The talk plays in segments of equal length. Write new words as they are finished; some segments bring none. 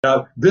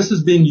This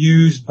has been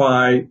used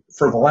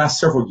for the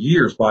last several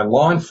years by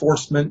law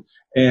enforcement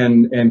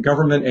and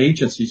government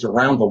agencies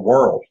around the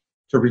world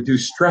to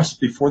reduce stress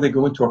before they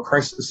go into a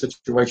crisis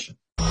situation.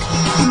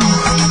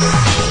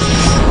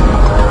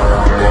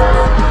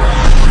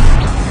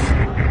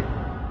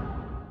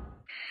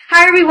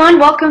 Hi everyone,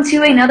 welcome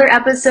to another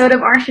episode of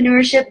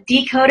Entrepreneurship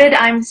Decoded.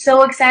 I'm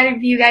so excited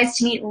for you guys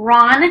to meet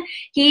Ron.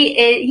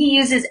 He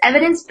uses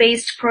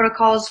evidence-based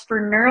protocols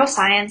for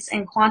neuroscience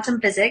and quantum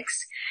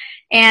physics,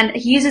 and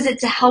he uses it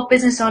to help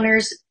business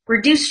owners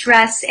reduce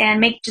stress and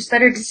make just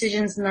better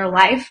decisions in their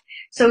life.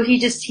 So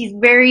he's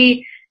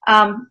very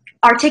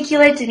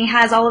articulate, and he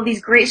has all of these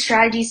great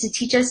strategies to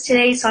teach us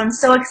today. So I'm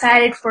so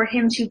excited for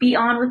him to be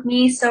on with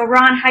me. So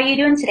Ron, how are you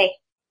doing today?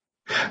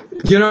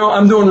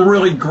 I'm doing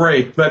really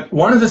great, but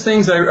one of the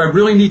things I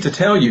really need to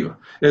tell you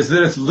is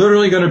that it's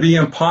literally going to be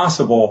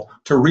impossible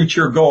to reach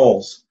your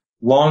goals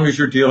long as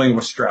you're dealing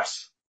with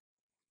stress.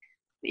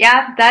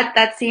 Yeah,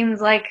 that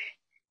seems like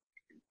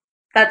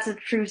that's a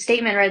true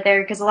statement right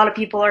there, because a lot of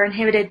people are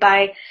inhibited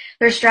by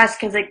their stress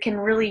because it can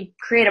really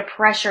create a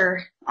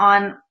pressure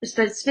on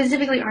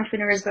specifically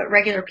entrepreneurs, but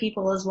regular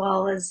people as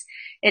well. As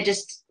it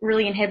just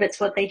really inhibits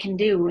what they can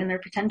do and their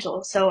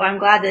potential. So I'm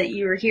glad that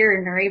you are here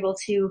and are able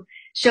to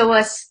show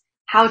us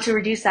how to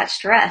reduce that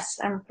stress.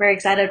 I'm very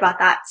excited about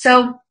that.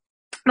 So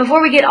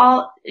before we get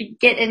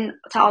into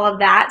all of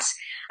that,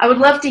 I would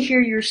love to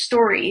hear your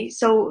story.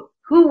 So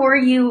who were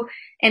you,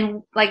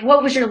 and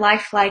what was your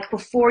life like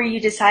before you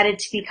decided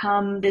to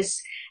become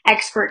this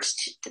expert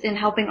in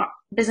helping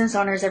business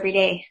owners every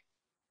day?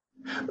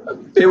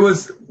 It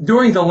was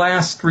during the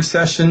last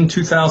recession,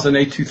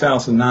 2008,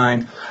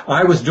 2009.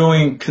 I was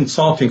doing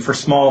consulting for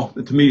small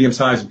to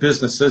medium-sized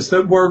businesses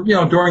that were,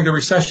 during the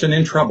recession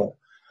in trouble.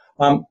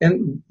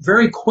 And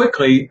very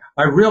quickly,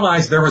 I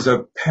realized there was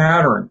a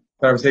pattern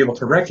that I was able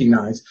to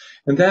recognize,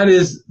 and that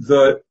is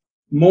the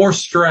more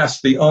stress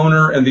the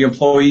owner and the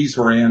employees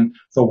were in,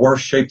 the worse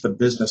shape the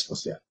business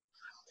was in.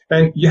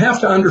 And you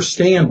have to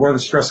understand where the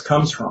stress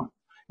comes from.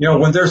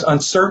 When there's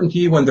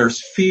uncertainty, when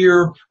there's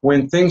fear,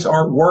 when things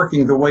aren't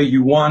working the way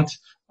you want,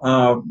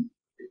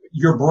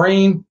 your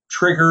brain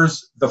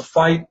triggers the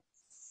fight,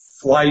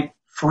 flight,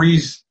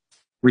 freeze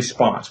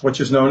response,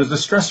 which is known as the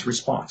stress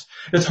response.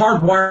 It's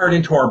hardwired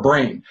into our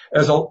brain.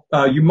 As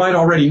you might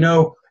already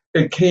know,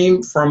 it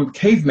came from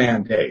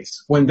caveman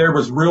days when there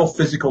was real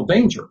physical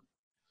danger.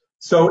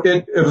 So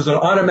it was an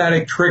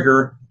automatic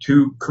trigger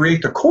to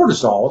create the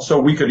cortisol so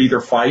we could either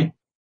fight,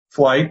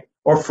 flight,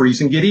 or freeze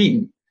and get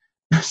eaten.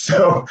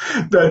 So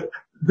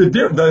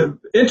the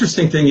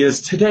interesting thing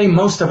is today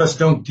most of us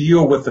don't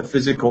deal with the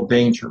physical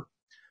danger.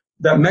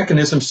 That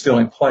mechanism's still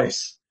in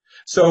place.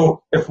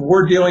 So if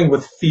we're dealing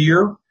with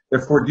fear,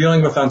 if we're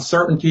dealing with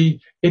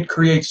uncertainty, it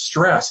creates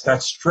stress.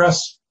 That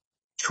stress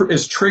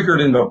is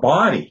triggered in the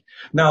body.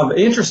 Now, the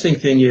interesting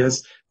thing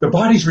is the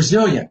body's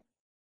resilient.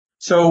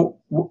 So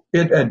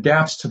it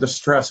adapts to the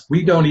stress.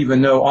 We don't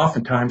even know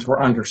oftentimes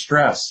we're under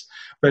stress.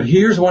 But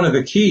here's one of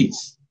the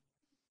keys.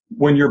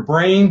 When your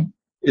brain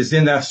is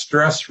in that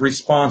stress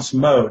response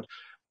mode,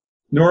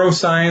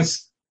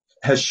 neuroscience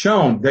has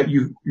shown that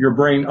your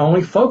brain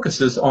only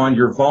focuses on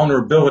your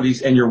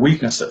vulnerabilities and your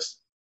weaknesses.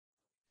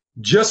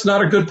 Just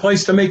not a good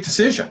place to make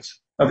decisions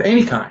of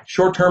any kind,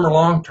 short-term or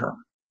long-term.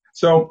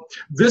 So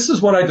this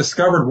is what I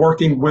discovered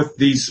working with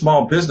these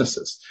small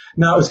businesses.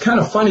 Now, it was kind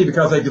of funny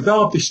because I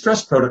developed these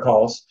stress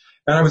protocols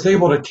and I was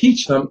able to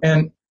teach them,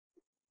 and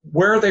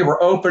where they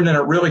were open and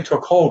it really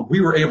took hold,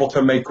 we were able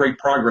to make great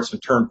progress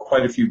and turn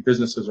quite a few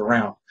businesses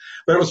around.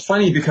 But it was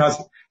funny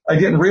because I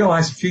didn't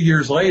realize a few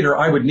years later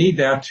I would need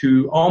that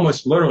to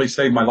almost literally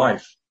save my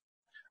life.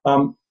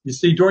 You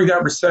see, during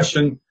that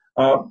recession,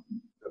 my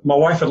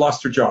wife had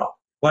lost her job.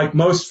 Like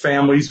most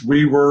families,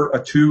 we were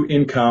a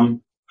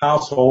two-income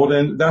household,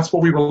 and that's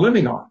what we were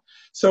living on.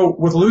 So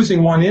with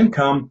losing one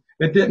income,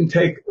 it didn't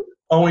take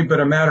only but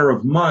a matter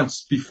of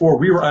months before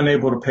we were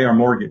unable to pay our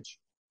mortgage.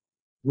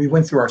 We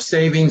went through our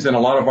savings and a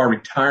lot of our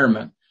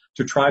retirement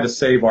to try to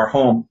save our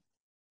home,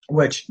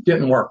 which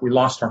didn't work. We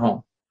lost our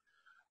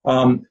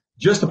home.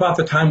 Just about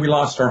the time we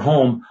lost our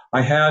home,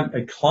 I had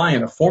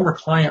a former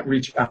client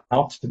reach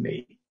out to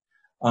me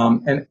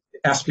and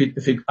asked me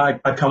if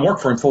I'd come work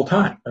for him full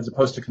time as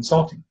opposed to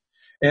consulting.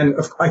 And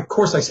of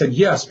course I said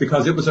yes,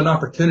 because it was an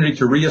opportunity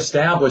to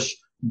reestablish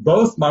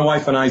both my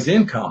wife and I's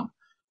income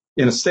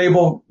in a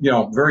stable,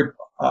 very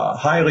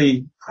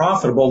highly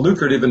profitable,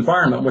 lucrative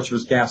environment, which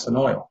was gas and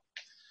oil.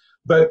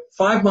 But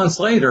 5 months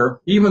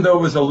later, even though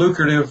it was a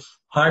lucrative,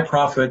 high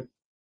profit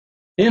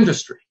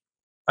industry,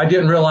 I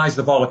didn't realize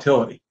the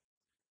volatility.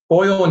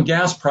 Oil and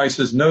gas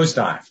prices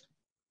nosedived.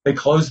 They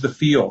closed the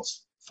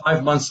fields.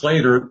 5 months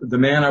later, the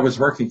man I was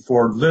working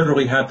for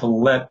literally had to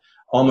let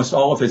almost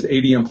all of his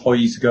 80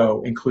 employees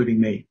go,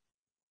 including me.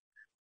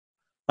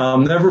 I'll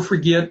never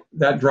forget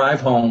that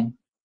drive home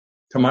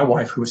to my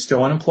wife, who was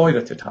still unemployed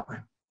at the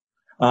time.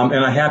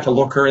 And I had to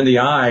look her in the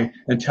eye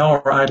and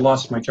tell her I'd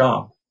lost my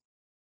job.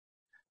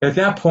 At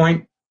that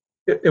point,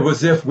 it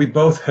was as if we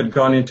both had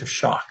gone into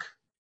shock.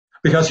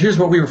 Because here's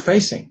what we were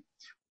facing.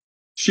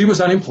 She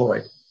was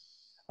unemployed.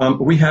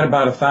 We had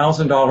about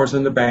 $1,000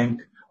 in the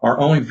bank. Our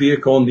only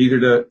vehicle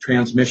needed a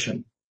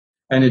transmission.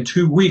 And in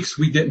 2 weeks,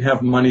 we didn't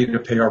have money to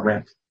pay our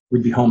rent.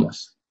 We'd be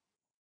homeless.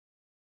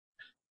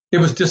 It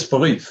was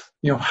disbelief.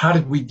 How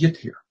did we get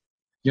here?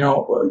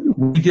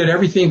 We did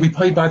everything. We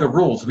played by the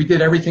rules. We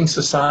did everything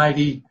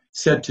society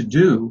said to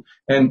do.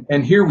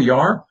 And here we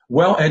are,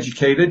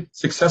 well-educated,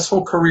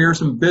 successful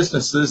careers and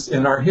businesses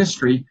in our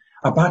history,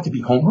 about to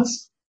be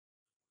homeless.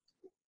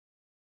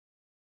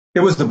 It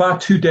was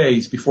about 2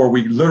 days before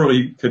we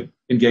literally could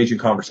engage in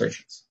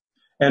conversations.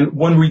 And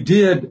when we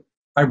did,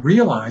 I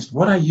realized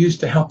what I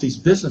used to help these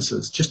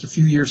businesses just a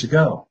few years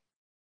ago,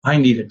 I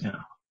needed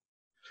now.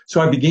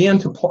 So I began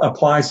to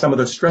apply some of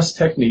the stress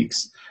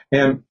techniques,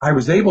 and I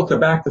was able to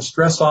back the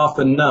stress off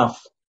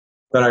enough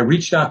that I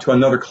reached out to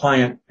another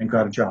client and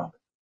got a job.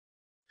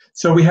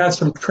 So we had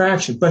some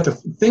traction. But the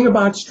thing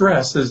about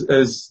stress is,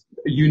 as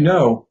you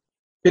know,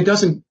 it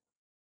doesn't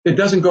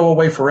go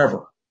away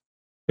forever.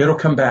 It'll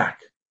come back.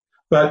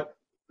 But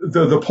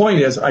the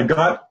point is, I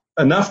got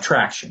enough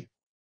traction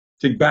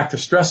to back the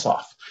stress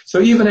off.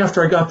 So even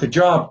after I got the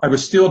job, I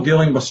was still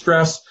dealing with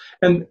stress,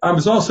 and I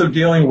was also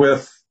dealing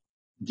with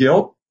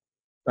guilt,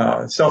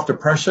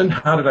 self-depression.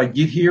 How did I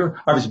get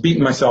here? I was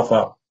beating myself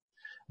up.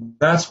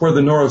 That's where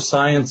the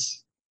neuroscience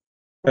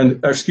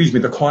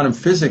the quantum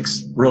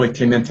physics really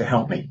came in to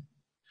help me.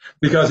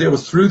 Because it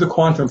was through the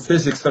quantum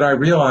physics that I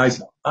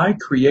realized I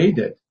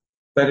created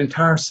that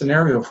entire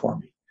scenario for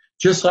me.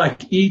 Just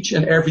like each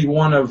and every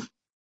one of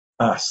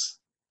us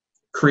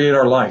create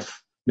our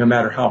life, no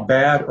matter how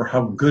bad or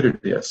how good it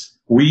is.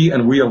 We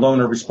and we alone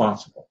are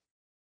responsible.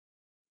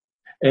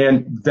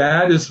 And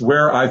that is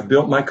where I've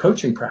built my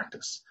coaching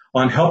practice,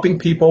 on helping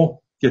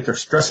people get their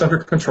stress under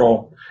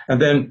control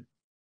and then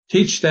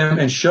teach them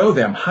and show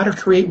them how to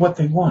create what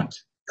they want,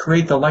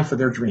 create the life of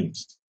their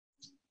dreams.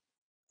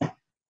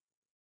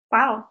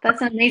 Wow,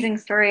 that's an amazing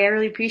story. I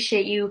really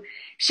appreciate you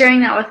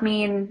sharing that with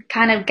me and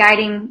kind of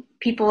guiding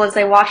people as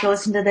they watch or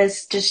listen to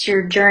this, just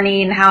your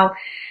journey and how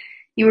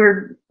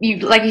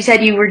like you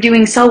said, you were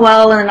doing so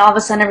well, and then all of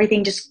a sudden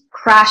everything just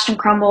crashed and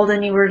crumbled,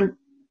 and you were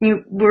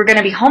going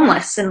to be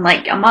homeless in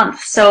like a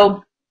month.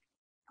 So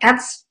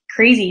that's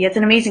crazy. It's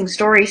an amazing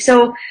story.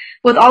 So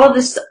with all of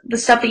this, the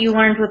stuff that you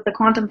learned with the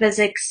quantum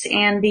physics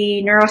and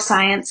the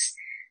neuroscience,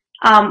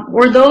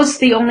 were those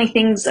the only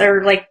things that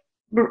are like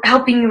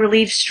helping you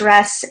relieve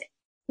stress?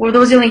 Were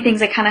those the only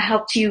things that kind of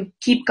helped you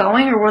keep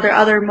going, or were there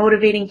other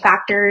motivating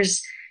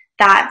factors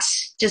that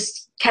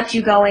just kept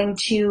you going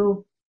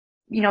to,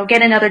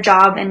 get another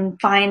job and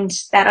find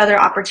that other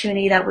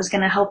opportunity that was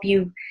going to help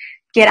you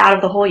get out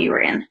of the hole you were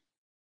in?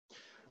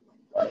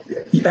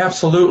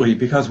 Absolutely,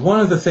 because one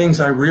of the things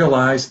I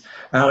realized,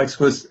 Alex,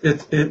 was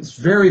it's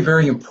very,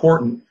 very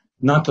important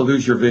not to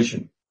lose your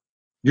vision,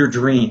 your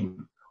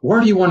dream.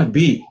 Where do you want to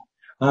be?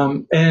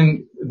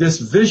 And this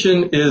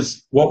vision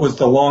is what was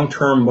the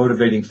long-term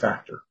motivating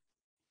factor.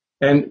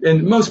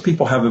 And most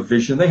people have a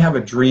vision. They have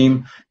a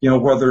dream,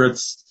 whether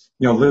it's,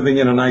 living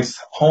in a nice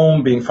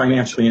home, being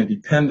financially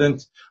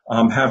independent,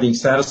 having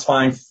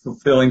satisfying,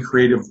 fulfilling,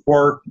 creative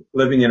work,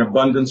 living in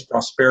abundance,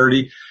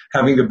 prosperity,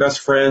 having the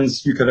best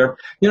friends you could ever,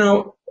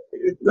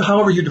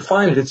 however you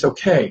define it, it's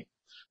okay.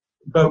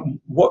 But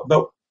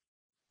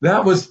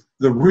that was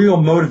the real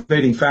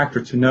motivating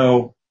factor to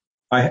know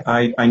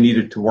I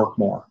needed to work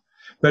more.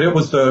 But it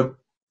was the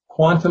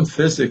quantum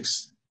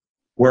physics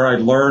where I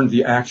learned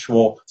the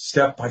actual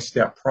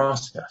step-by-step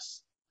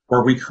process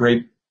where we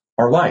create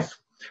our life.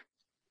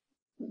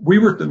 We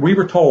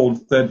were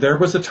told that there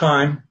was a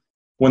time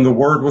when the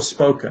word was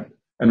spoken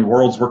and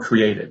worlds were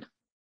created.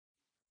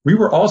 We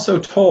were also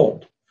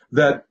told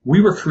that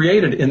we were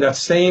created in that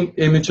same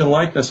image and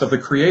likeness of the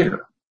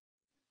Creator.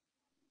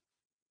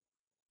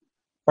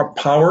 Our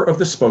power of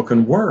the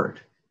spoken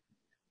word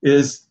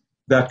is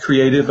that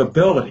creative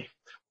ability.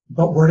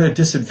 But we're at a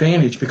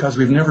disadvantage because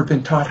we've never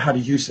been taught how to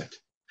use it.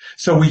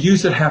 So we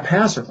use it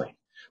haphazardly.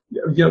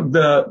 There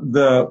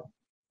are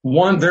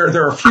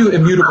a few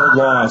immutable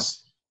laws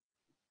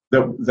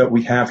that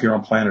we have here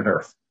on planet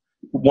Earth.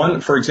 One,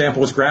 for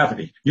example, is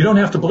gravity. You don't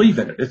have to believe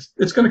in it.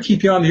 It's going to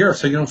keep you on the Earth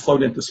so you don't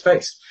float into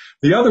space.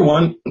 The other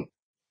one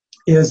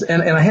is,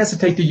 and I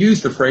hesitate to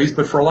use the phrase,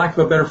 but for lack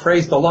of a better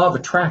phrase, the law of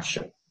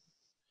attraction.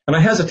 And I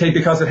hesitate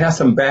because it has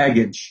some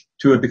baggage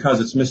to it because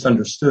it's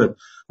misunderstood.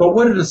 But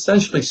what it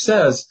essentially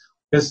says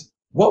is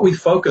what we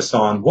focus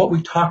on, what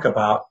we talk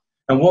about,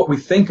 and what we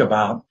think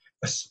about,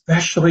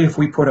 especially if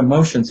we put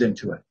emotions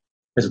into it,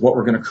 is what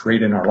we're going to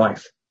create in our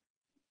life,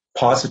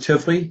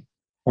 positively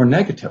or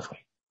negatively.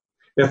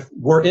 If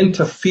we're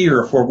into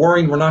fear, if we're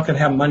worrying we're not going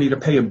to have money to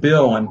pay a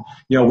bill and,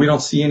 we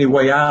don't see any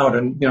way out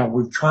and,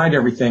 we've tried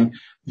everything,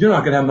 you're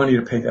not going to have money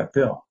to pay that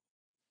bill.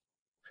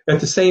 At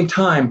the same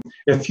time,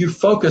 if you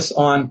focus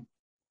on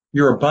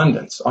your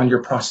abundance, on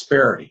your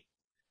prosperity,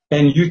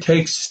 and you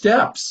take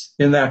steps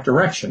in that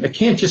direction, it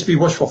can't just be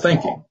wishful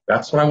thinking.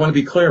 That's what I want to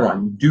be clear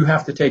on. You do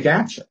have to take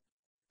action.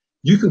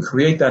 You can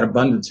create that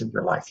abundance in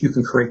your life. You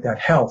can create that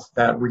health,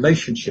 that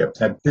relationship,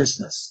 that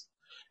business.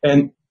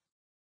 And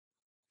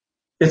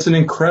it's an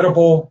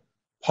incredible,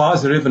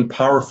 positive, and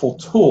powerful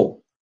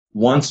tool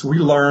once we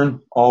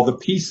learn all the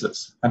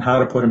pieces and how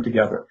to put them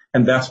together.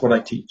 And that's what I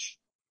teach.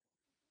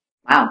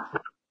 Wow.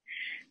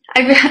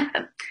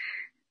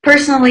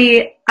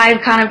 Personally,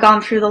 I've kind of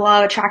gone through the law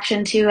of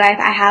attraction too.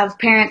 I have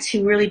parents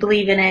who really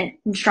believe in it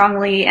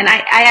strongly. And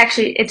I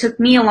actually, it took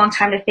me a long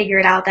time to figure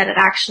it out that it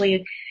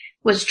actually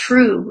was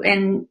true,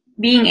 and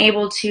being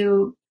able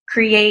to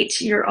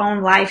create your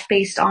own life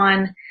based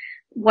on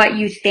what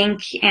you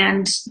think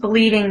and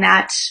believing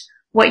that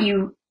what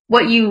you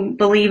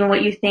believe and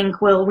what you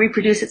think will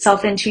reproduce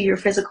itself into your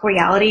physical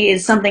reality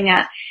is something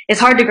that is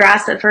hard to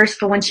grasp at first,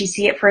 but once you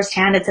see it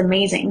firsthand, it's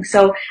amazing.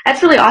 So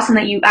that's really awesome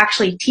that you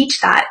actually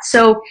teach that.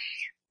 So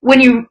when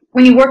you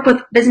work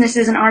with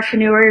businesses and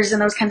entrepreneurs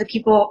and those kinds of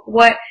people,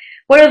 what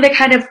are the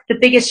kind of the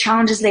biggest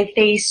challenges they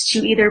face to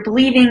either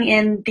believing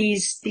in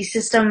these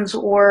systems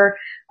or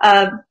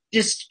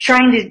just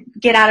trying to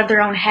get out of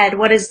their own head?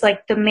 What is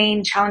like the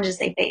main challenges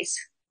they face?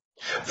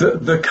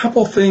 The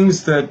couple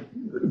things that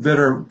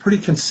are pretty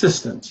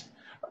consistent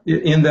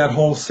in that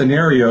whole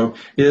scenario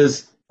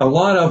is a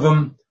lot of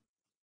them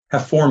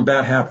have formed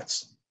bad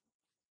habits.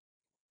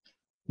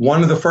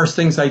 One of the first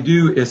things I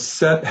do is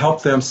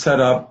help them set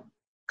up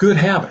good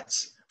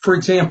habits. For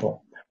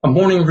example, a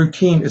morning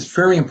routine is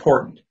very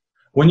important.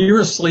 When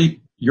you're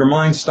asleep, your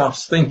mind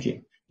stops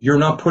thinking. You're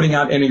not putting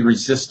out any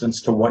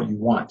resistance to what you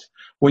want.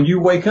 When you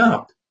wake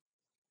up,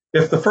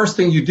 if the first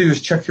thing you do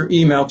is check your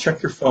email,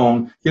 check your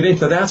phone, get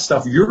into that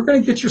stuff, you're going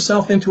to get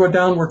yourself into a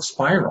downward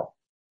spiral.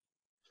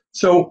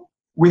 So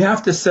we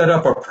have to set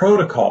up a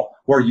protocol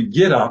where you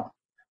get up,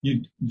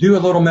 you do a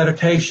little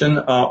meditation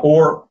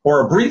or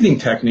a breathing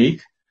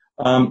technique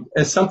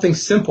as something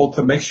simple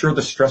to make sure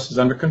the stress is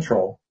under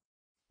control.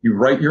 You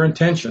write your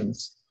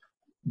intentions,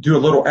 do a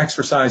little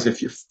exercise,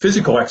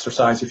 physical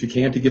exercise if you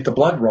can, to get the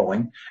blood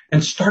rolling,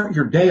 and start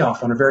your day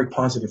off on a very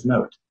positive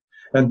note.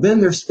 And then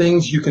there's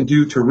things you can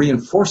do to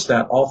reinforce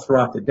that all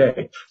throughout the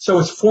day. So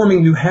it's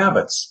forming new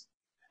habits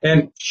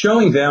and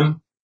showing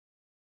them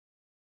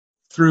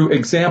through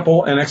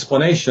example and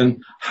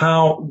explanation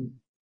how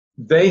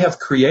they have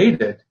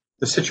created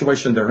the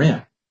situation they're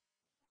in.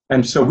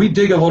 And so we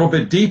dig a little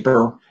bit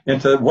deeper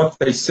into what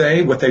they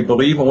say, what they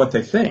believe, and what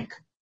they think.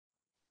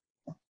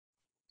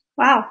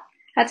 Wow,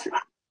 that's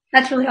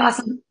really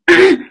awesome.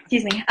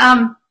 Excuse me.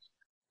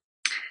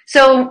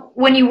 So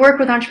when you work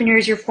with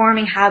entrepreneurs, you're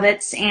forming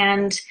habits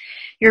and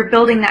you're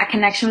building that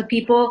connection with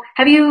people.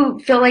 Have you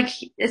feel like,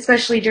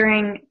 especially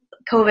during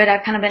COVID,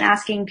 I've kind of been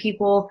asking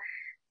people,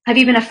 have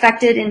you been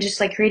affected in just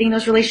like creating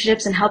those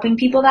relationships and helping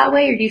people that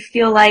way? Or do you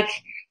feel like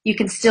you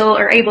can still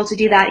are able to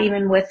do that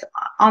even with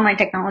online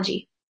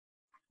technology?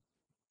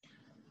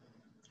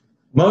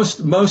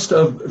 Most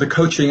of the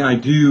coaching I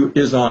do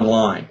is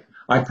online.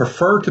 I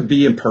prefer to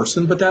be in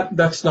person, but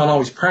that's not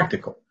always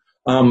practical.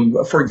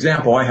 For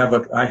example, I have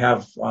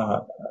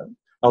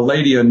a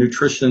lady, a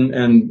nutrition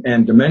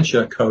and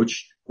dementia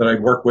coach that I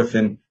work with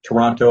in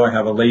Toronto. I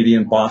have a lady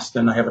in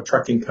Boston. I have a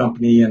trucking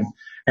company in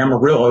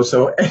Amarillo.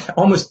 So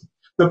almost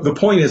the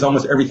point is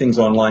almost everything's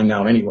online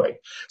now anyway.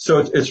 So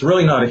it's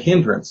really not a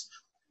hindrance.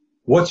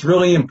 What's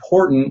really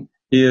important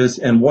is,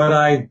 and what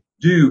I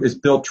do is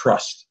build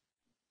trust.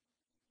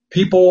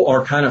 People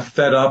are kind of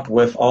fed up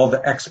with all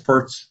the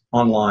experts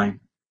online.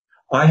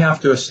 I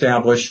have to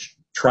establish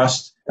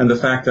trust and the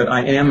fact that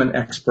I am an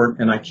expert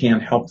and I can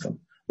help them.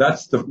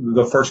 That's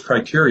the first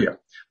criteria.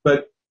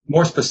 But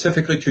more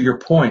specifically to your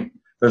point,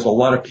 there's a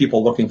lot of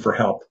people looking for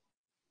help.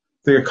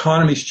 The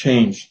economy's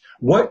changed.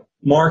 What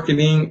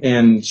marketing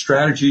and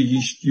strategy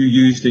you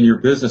used in your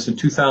business in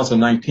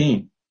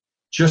 2019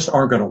 just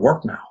aren't going to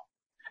work now.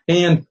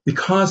 And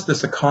because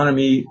this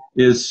economy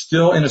is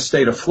still in a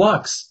state of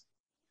flux,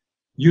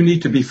 you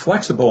need to be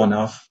flexible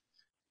enough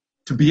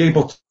to be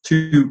able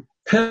to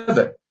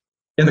pivot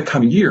in the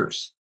coming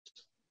years,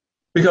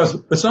 because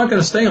it's not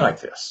going to stay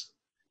like this.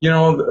 You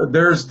know,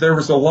 there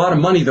was a lot of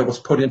money that was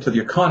put into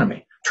the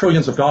economy,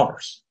 trillions of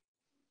dollars.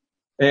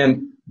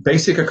 And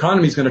basic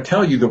economy is going to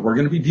tell you that we're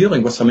going to be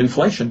dealing with some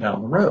inflation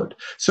down the road.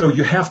 So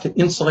you have to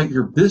insulate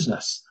your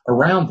business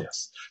around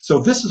this. So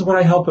this is what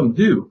I help them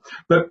do.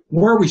 But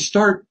where we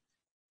start,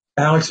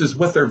 Alex, is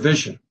with their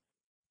vision.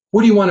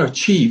 What do you want to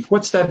achieve?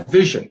 What's that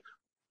vision?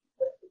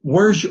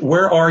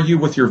 Where are you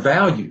with your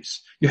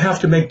values? You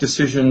have to make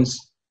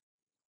decisions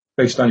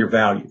based on your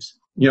values.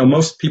 You know,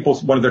 most people,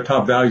 one of their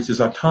top values is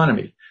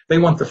autonomy. They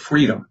want the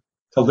freedom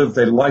to live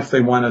the life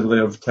they want to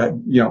live, to,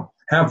 you know,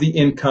 have the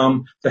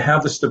income, to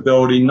have the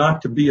stability,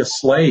 not to be a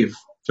slave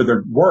to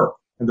their work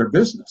and their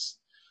business.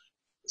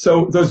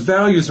 So those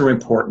values are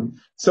important.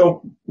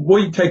 So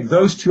we take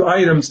those two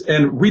items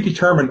and we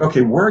determine,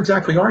 okay, where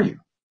exactly are you?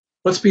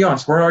 Let's be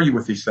honest, where are you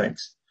with these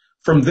things?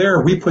 From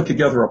there, we put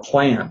together a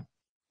plan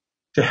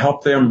to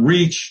help them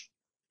reach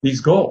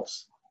these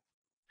goals.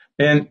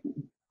 And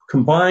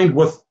combined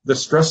with the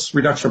stress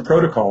reduction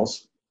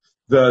protocols,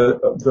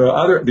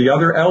 the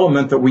other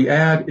element that we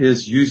add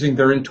is using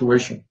their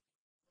intuition.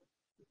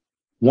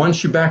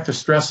 Once you back the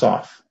stress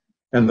off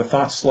and the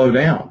thoughts slow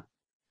down,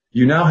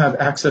 you now have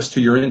access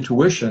to your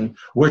intuition,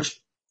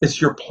 which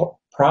is your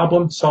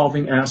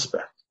problem-solving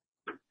aspect.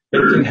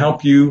 It can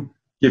help you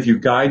give you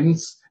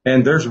guidance.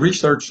 And there's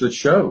research that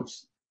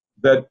shows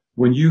that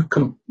when you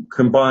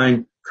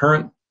combine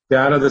current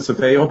data that's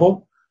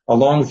available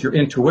along with your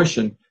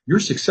intuition, your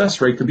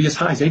success rate could be as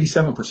high as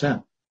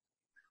 87%.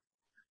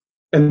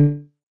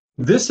 And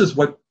this is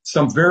what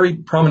some very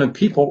prominent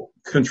people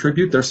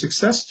contribute their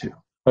success to.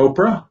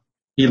 Oprah,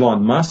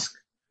 Elon Musk,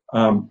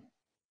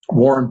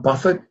 Warren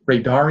Buffett,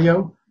 Ray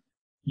Dalio,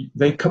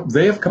 they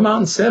have come out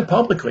and said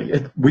publicly,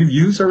 we've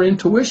used our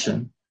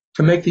intuition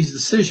to make these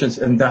decisions,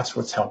 and that's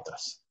what's helped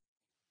us.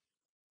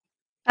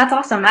 That's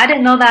awesome. I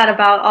didn't know that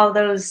about all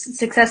those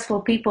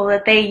successful people,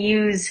 that they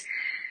use,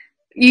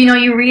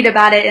 you read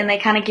about it and they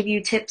kind of give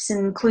you tips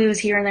and clues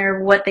here and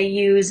there, what they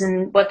use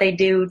and what they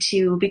do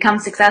to become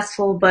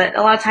successful. But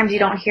a lot of times you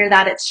don't hear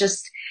that. It's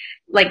just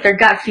like their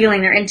gut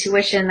feeling, their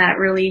intuition that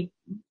really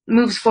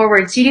moves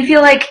forward. So do you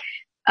feel like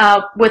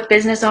with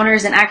business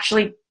owners and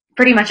actually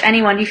pretty much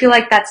anyone, do you feel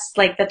like that's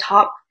like the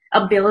top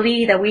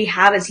ability that we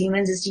have as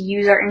humans is to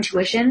use our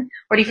intuition?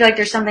 Or do you feel like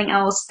there's something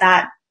else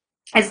that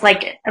is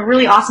like a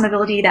really awesome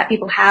ability that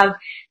people have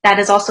that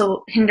is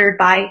also hindered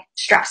by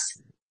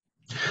stress?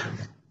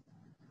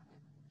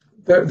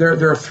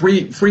 There are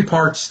three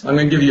parts. I'm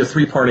going to give you a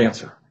three-part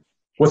answer.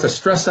 With a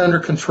stress under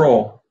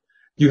control,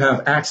 you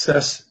have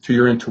access to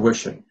your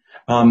intuition.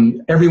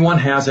 Everyone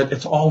has it.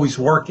 It's always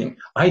working.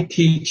 I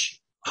teach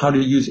how to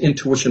use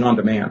intuition on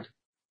demand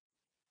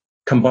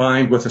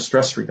combined with a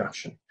stress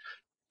reduction.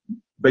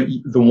 But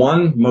the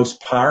one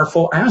most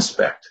powerful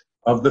aspect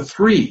of the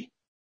three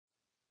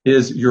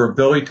is your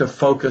ability to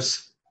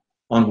focus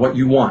on what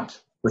you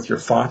want with your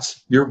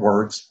thoughts, your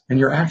words, and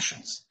your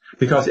actions.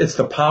 Because it's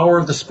the power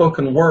of the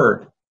spoken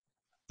word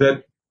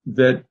that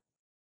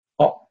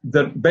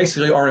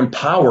basically are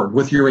empowered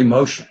with your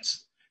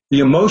emotions. The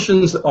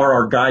emotions are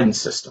our guidance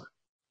system.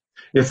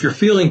 If you're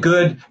feeling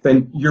good,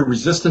 then your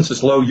resistance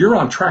is low. You're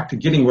on track to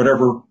getting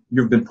whatever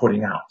you've been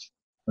putting out.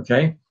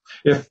 Okay?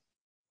 If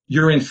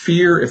you're in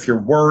fear, if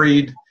you're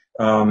worried,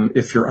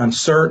 if you're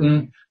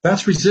uncertain,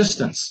 that's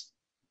resistance.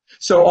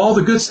 So all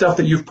the good stuff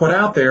that you've put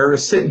out there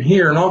is sitting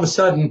here, and all of a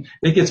sudden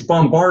it gets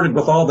bombarded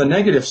with all the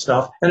negative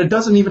stuff, and it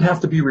doesn't even have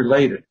to be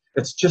related.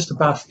 It's just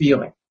about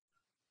feeling.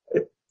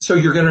 So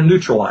you're going to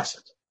neutralize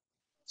it.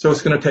 So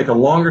it's going to take a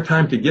longer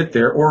time to get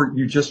there, or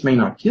you just may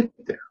not get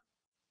there.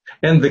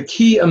 And the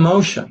key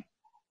emotion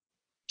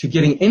to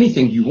getting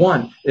anything you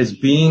want is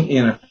being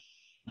in a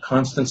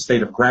constant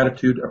state of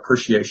gratitude,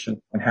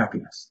 appreciation, and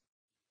happiness.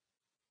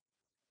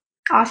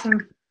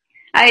 Awesome.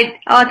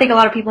 I think a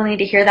lot of people need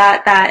to hear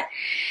that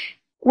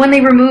when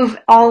they remove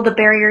all the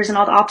barriers and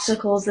all the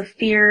obstacles, the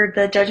fear,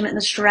 the judgment, and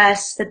the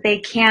stress, that they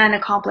can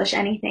accomplish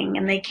anything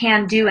and they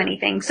can do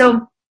anything.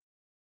 So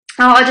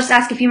I'll just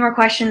ask a few more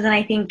questions, and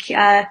I think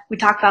we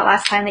talked about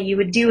last time that you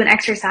would do an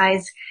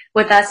exercise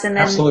with us, and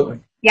then absolutely.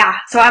 Yeah,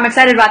 so I'm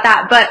excited about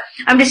that. But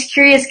I'm just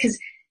curious because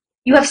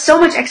you have so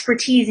much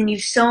expertise and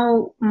you've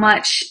so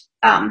much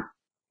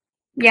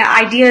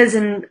ideas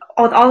and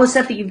all the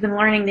stuff that you've been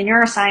learning, the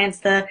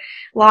neuroscience, the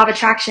law of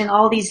attraction,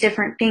 all these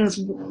different things.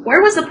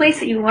 Where was the place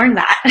that you learned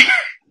that?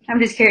 I'm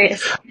just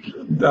curious.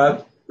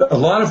 A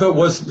lot of it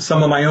was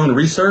some of my own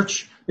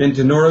research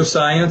into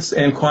neuroscience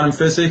and quantum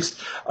physics.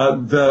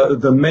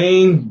 The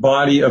main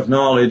body of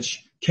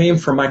knowledge came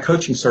from my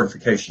coaching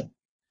certification.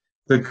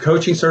 The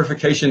coaching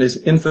certification is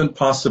Infinite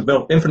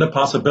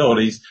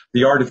Possibilities,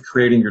 the Art of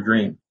Creating Your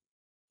Dream.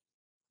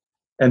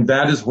 And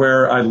that is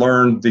where I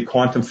learned the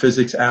quantum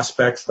physics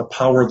aspects, the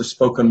power of the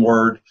spoken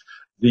word,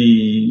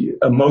 the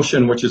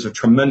emotion, which is a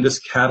tremendous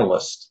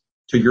catalyst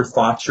to your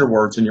thoughts, your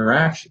words, and your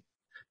action.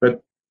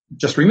 But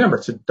just remember,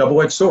 it's a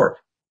double-edged sword,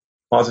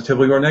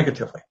 positively or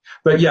negatively.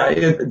 But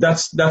yeah,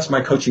 that's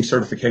my coaching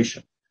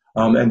certification.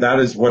 And that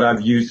is what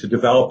I've used to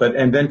develop it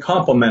and then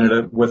complemented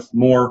it with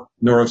more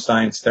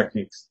neuroscience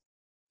techniques.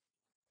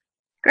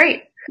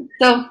 Great.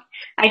 So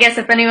I guess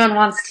if anyone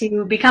wants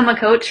to become a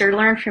coach or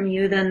learn from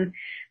you, then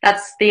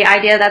that's the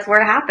idea. That's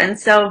where it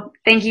happens. So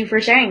thank you for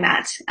sharing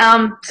that.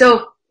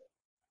 So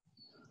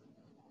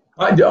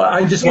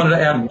I just wanted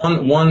to add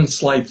one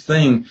slight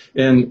thing,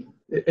 and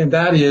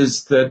that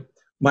is that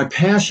my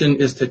passion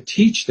is to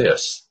teach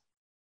this,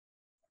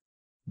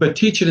 but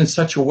teach it in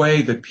such a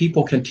way that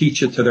people can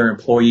teach it to their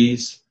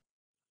employees,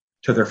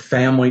 to their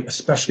family,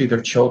 especially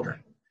their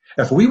children.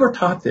 If we were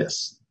taught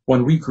this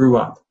when we grew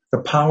up, the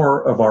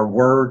power of our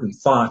word and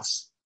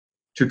thoughts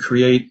to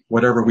create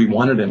whatever we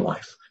wanted in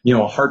life,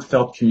 a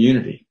heartfelt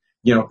community,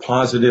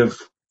 positive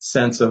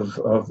sense of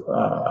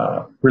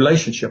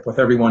relationship with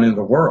everyone in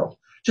the world.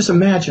 Just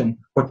imagine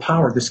what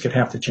power this could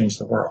have to change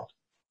the world.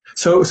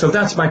 So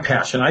that's my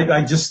passion.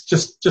 I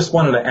just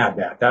wanted to add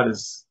that. That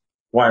is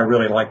why I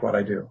really like what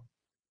I do.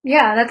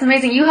 Yeah, that's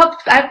amazing.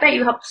 I bet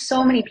you helped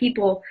so many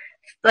people,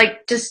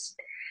 like, just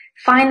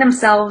find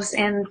themselves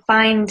and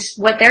find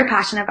what they're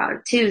passionate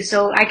about too.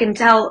 So I can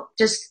tell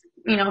just,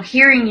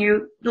 hearing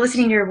you,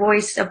 listening to your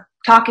voice of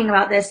talking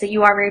about this, that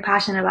you are very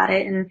passionate about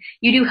it, and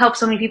you do help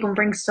so many people and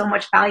bring so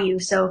much value.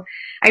 So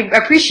I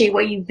appreciate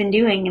what you've been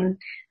doing, and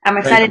I'm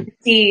excited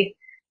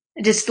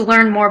to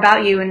learn more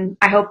about you, and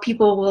I hope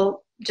people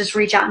will just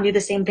reach out and do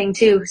the same thing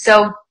too.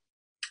 So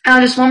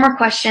Just one more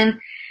question,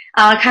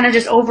 kind of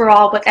just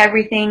overall with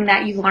everything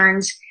that you've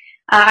learned.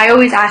 I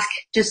always ask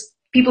just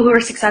people who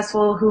are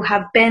successful, who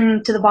have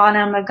been to the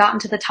bottom, have gotten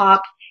to the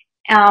top,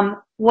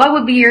 what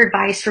would be your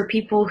advice for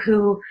people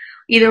who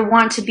either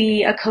want to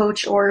be a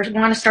coach or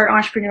want to start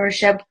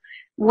entrepreneurship?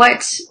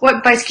 What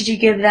advice could you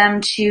give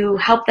them to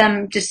help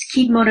them just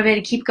keep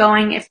motivated, keep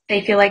going if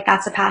they feel like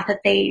that's a path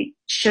that they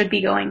should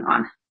be going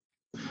on?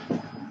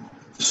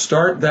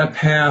 Start that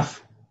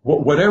path,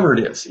 whatever it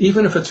is,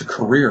 even if it's a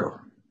career.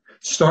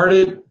 Start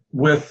it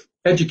with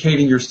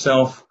educating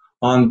yourself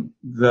on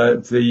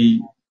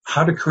the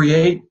how to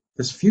create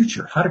this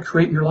future, how to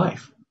create your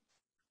life.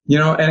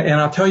 And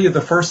I'll tell you,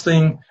 the first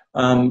thing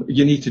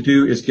you need to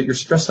do is get your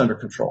stress under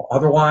control.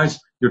 Otherwise,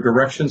 your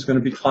direction is going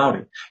to be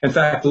cloudy. In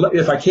fact,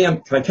 if I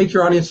can I take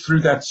your audience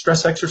through that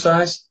stress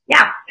exercise?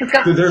 Yeah, let's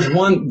go. There's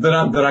one that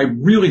I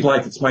really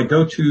like. It's my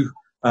go-to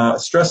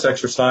stress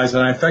exercise,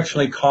 and I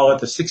affectionately call it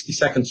the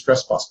 60-second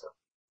stress buster.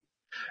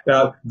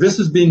 This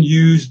has been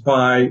used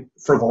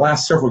for the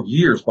last several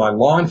years by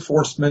law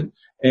enforcement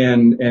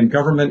and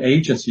government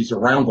agencies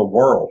around the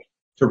world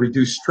to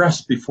reduce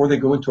stress before they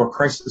go into a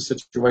crisis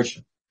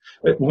situation.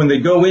 When they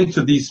go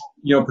into these,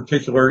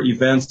 particular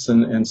events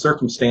and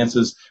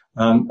circumstances,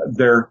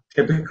 they're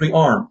typically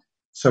armed.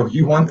 So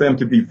you want them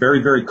to be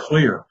very, very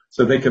clear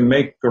so they can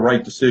make the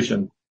right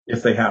decision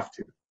if they have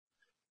to.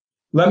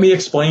 Let me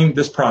explain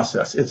this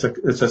process. It's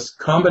a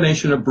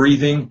combination of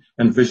breathing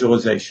and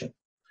visualization.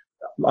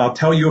 I'll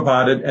tell you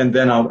about it, and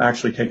then I'll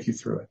actually take you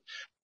through it.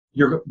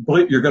 You're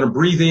going to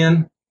breathe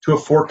in to a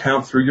 4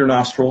 count through your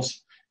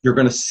nostrils. You're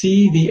going to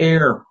see the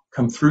air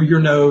come through your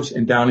nose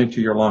and down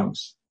into your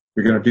lungs.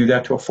 You're going to do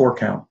that to a 4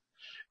 count.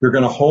 You're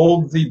going to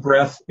hold the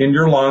breath in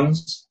your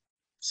lungs,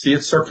 see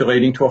it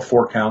circulating to a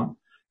 4 count.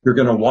 You're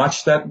going to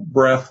watch that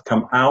breath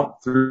come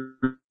out through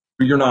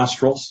your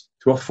nostrils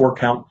to a 4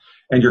 count,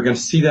 and you're going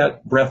to see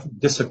that breath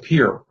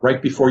disappear right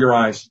before your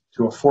eyes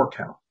to a 4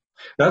 count.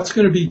 That's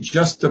going to be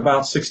just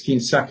about 16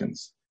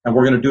 seconds, and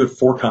we're going to do it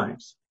 4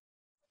 times.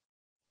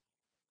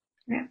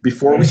 Yeah.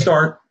 Before we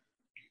start,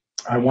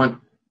 I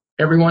want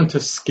everyone to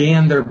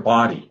scan their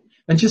body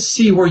and just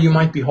see where you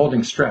might be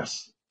holding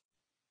stress.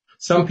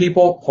 Some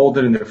people hold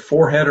it in their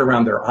forehead,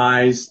 around their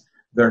eyes,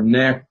 their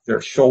neck,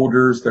 their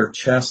shoulders, their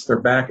chest,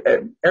 their back.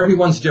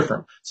 Everyone's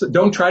different. So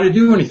don't try to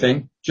do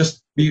anything.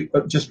 Just be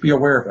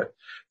aware of it.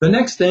 The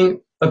next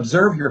thing,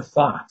 observe your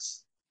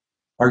thoughts.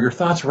 Are your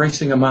thoughts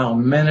racing a mile a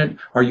minute?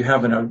 Are you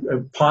having a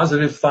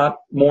positive thought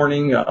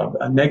morning,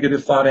 a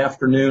negative thought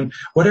afternoon?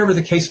 Whatever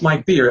the case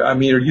might be. Are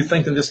you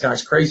thinking this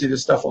guy's crazy,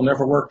 this stuff will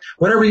never work?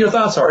 Whatever your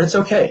thoughts are, it's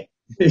okay.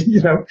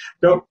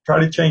 Don't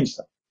try to change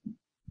them.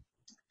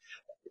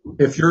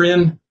 If you're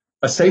in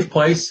a safe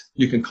place,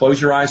 you can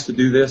close your eyes to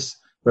do this,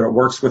 but it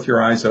works with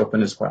your eyes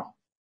open as well.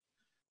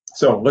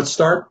 So let's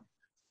start.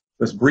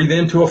 Let's breathe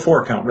into a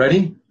 4 count.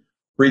 Ready?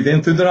 Breathe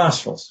in through the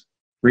nostrils.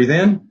 Breathe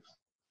in.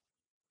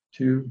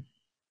 2,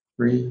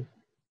 3,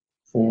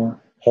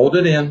 4. Hold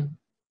it in.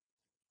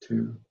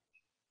 2,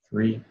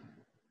 3,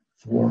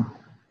 4.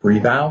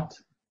 Breathe out.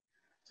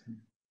 2,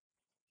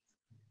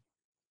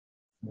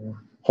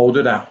 4. Hold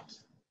it out. 2,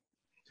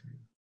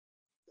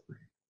 3.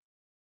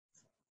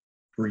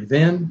 Breathe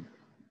in.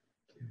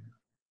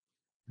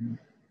 2, 3.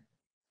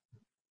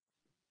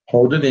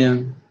 Hold it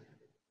in.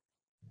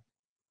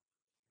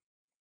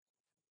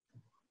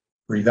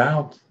 Breathe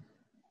out. 2,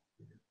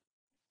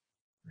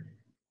 3,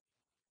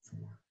 4.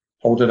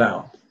 Hold it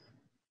out.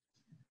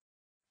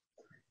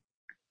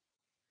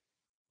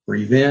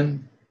 Breathe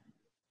in.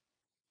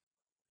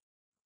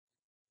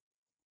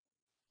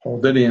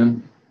 Hold it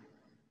in.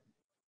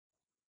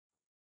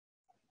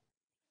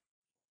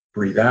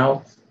 Breathe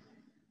out.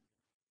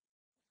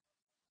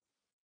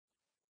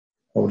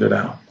 Hold it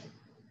out.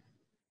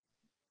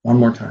 One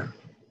more time.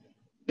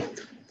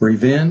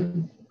 Breathe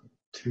in.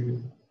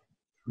 2,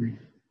 3,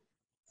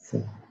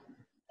 4.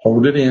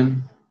 Hold it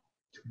in.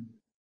 2.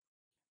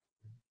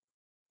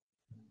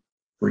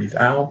 Breathe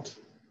out.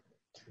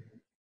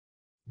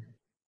 2,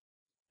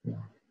 4.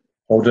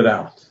 Hold it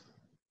out.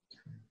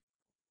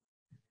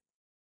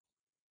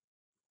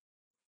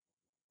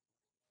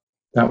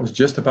 That was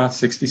just about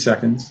 60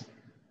 seconds.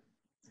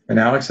 And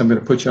Alex, I'm going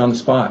to put you on the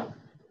spot.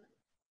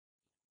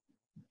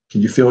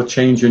 Can you feel a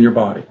change in your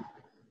body?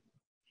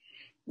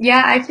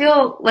 Yeah, I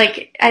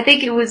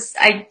think it was,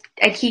 I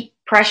keep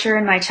pressure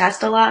in my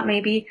chest a lot,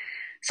 maybe.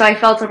 So I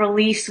felt a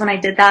release when I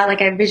did that.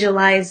 Like, I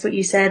visualized what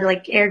you said,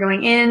 like air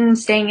going in,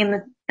 staying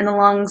in the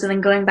lungs, and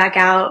then going back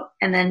out,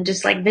 and then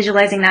just like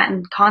visualizing that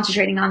and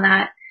concentrating on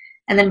that,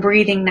 and then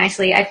breathing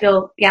nicely. I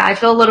feel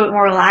a little bit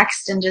more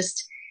relaxed and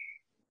just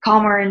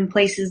calmer in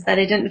places that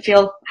I didn't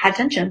feel had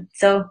tension.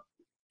 So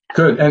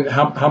good. And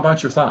how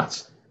about your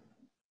thoughts?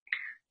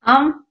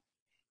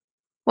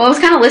 Well, I was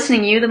kind of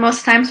listening to you the most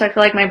of the time, so I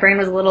feel like my brain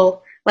was a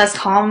little less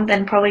calm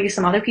than probably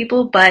some other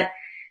people, but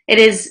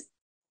it's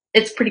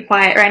pretty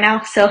quiet right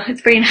now, so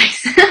it's pretty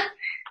nice.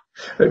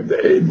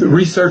 The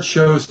research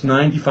shows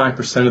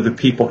 95% of the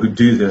people who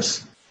do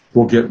this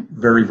will get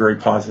very, very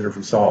positive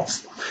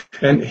results.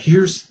 And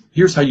here's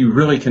here's how you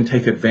really can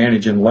take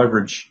advantage and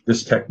leverage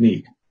this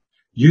technique.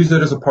 Use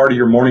it as a part of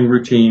your morning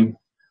routine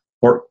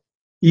or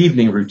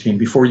evening routine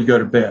before you go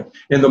to bed.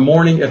 In the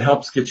morning, it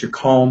helps get you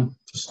calm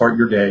to start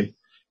your day.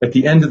 At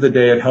the end of the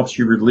day, it helps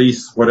you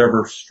release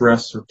whatever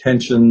stress or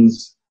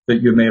tensions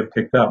that you may have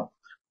picked up.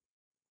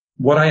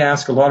 What I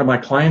ask a lot of my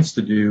clients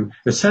to do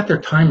is set their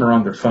timer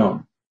on their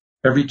phone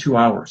every 2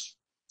 hours.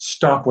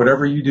 Stop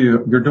whatever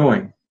you're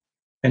doing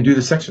and do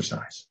this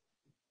exercise.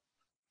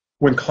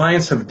 When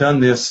clients have done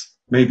this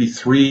maybe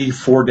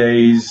 3-4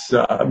 days,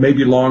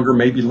 maybe longer,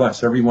 maybe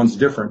less, everyone's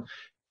different,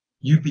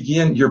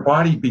 your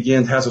body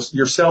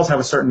your cells have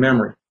a certain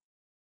memory.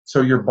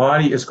 So your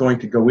body is going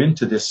to go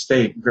into this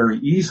state very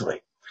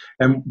easily.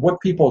 And what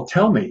people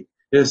tell me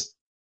is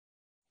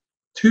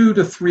 2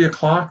 to 3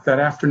 o'clock, that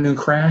afternoon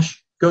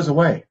crash goes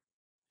away.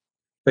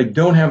 They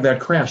don't have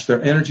that crash.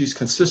 Their energy is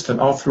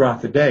consistent all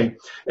throughout the day.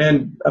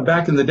 And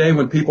back in the day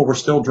when people were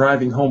still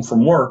driving home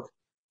from work,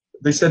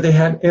 they said they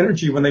had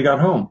energy when they got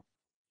home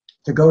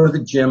to go to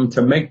the gym,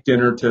 to make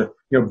dinner, to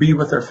be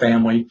with their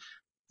family.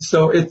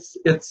 So it's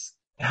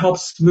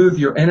helps smooth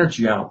your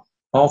energy out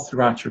all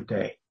throughout your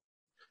day.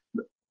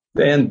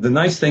 And the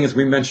nice thing, as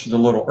we mentioned a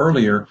little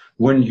earlier,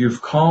 when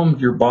you've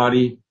calmed your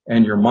body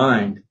and your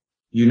mind,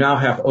 you now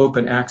have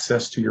open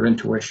access to your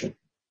intuition.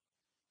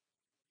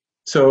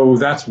 So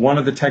that's one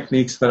of the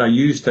techniques that I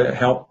use to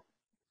help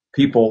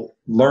people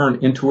learn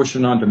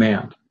intuition on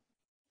demand.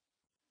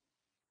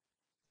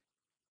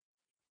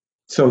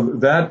 So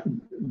that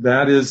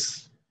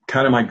is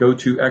kind of my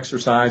go-to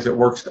exercise. It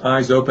works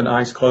eyes open,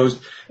 eyes closed.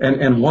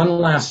 And one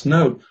last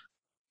note,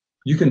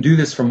 you can do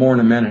this for more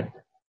than a minute.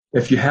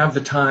 If you have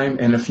the time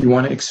and if you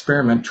want to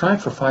experiment, try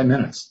it for 5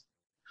 minutes.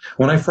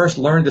 When I first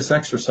learned this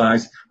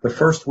exercise, the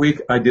first week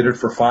I did it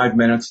for 5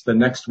 minutes, the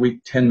next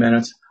week 10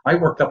 minutes. I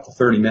worked up to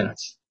 30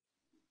 minutes.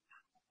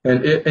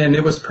 And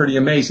it was pretty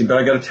amazing. But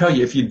I got to tell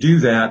you, if you do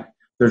that,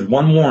 there's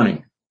one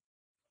warning.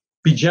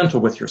 Be gentle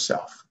with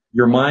yourself.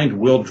 Your mind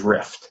will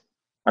drift.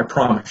 I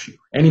promise you.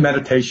 Any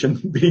meditation,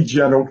 be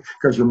gentle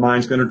because your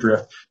mind's going to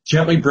drift.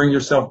 Gently bring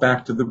yourself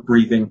back to the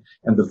breathing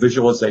and the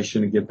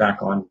visualization and get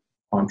back on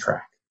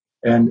track.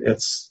 And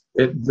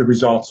the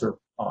results are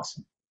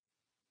awesome.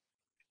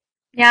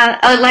 Yeah,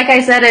 like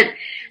I said,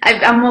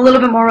 I'm a little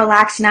bit more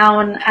relaxed now,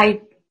 and I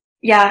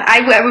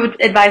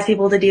would advise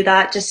people to do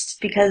that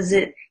just because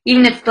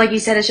even if, like you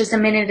said, it's just a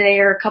minute a day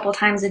or a couple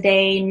times a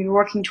day and you're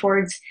working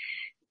towards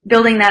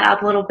building that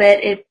up a little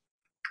bit,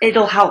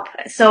 it'll help.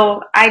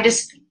 So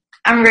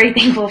I'm very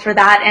thankful for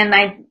that, and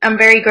I'm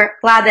very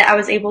glad that I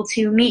was able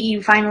to meet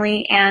you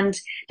finally and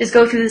just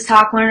go through this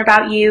talk, learn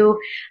about you.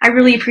 I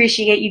really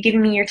appreciate you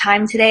giving me your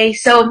time today.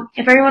 So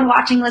if everyone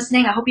watching,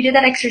 listening, I hope you did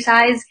that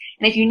exercise,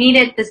 and if you need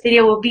it, this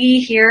video will be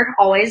here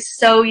always,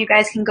 so you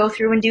guys can go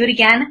through and do it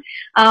again.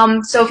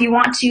 So if you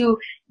want to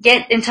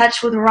get in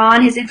touch with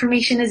Ron, his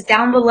information is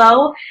down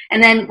below.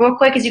 And then real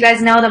quick, as you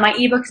guys know, that my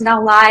ebook's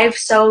now live,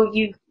 so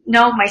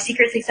my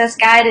Secret Success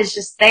Guide is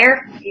just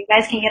there. You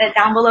guys can get it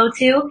down below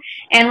too.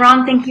 And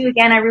Ron, thank you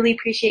again. I really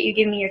appreciate you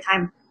giving me your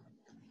time.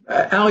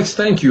 Alex,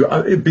 thank you.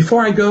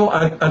 Before I go,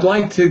 I'd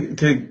like to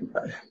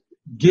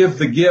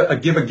give a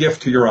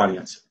gift to your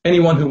audience,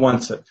 anyone who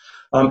wants it.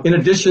 In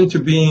addition to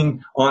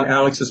being on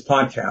Alex's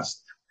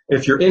podcast,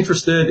 if you're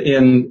interested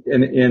in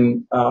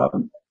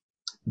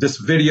this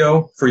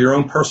video for your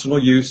own personal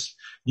use,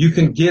 you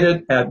can get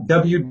it at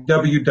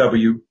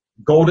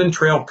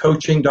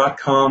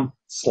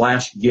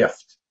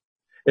www.goldentrailcoaching.com/gift.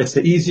 It's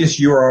the easiest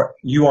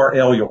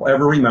URL you'll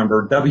ever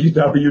remember,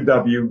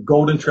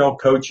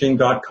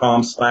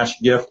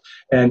 www.goldentrailcoaching.com/gift,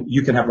 and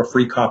you can have a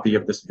free copy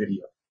of this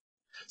video.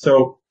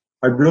 So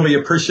I really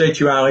appreciate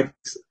you,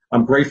 Alex.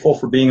 I'm grateful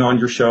for being on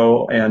your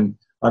show, and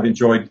I've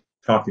enjoyed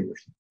talking with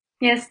you.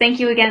 Yes, thank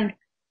you again.